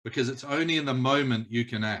because it's only in the moment you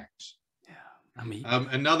can act. Yeah, I mean,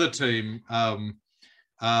 another team,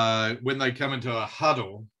 when they come into a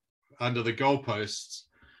huddle under the goalposts,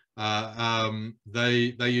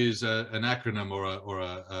 they use an acronym or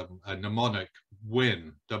a mnemonic: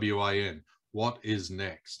 WIN, W-I-N. What is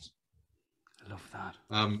next? I love that.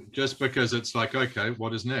 Just because it's like, okay,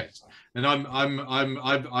 what is next? And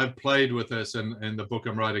I've played with this in the book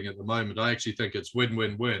I'm writing at the moment. I actually think it's win,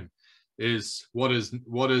 win, win. Is what is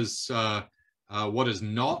not,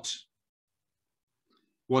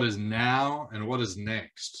 what is now, and what is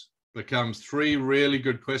next becomes three really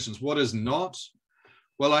good questions. What is not?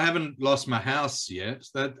 Well, I haven't lost my house yet.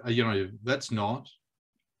 That, that's not.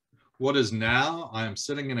 What is now? I am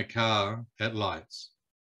sitting in a car at lights.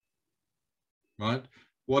 Right?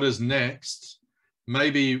 What is next?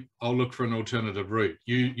 Maybe I'll look for an alternative route.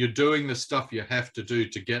 You're doing the stuff you have to do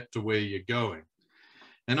to get to where you're going.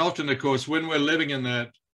 And often, of course, when we're living in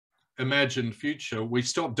that imagined future, we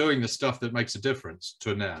stop doing the stuff that makes a difference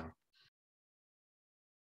to now.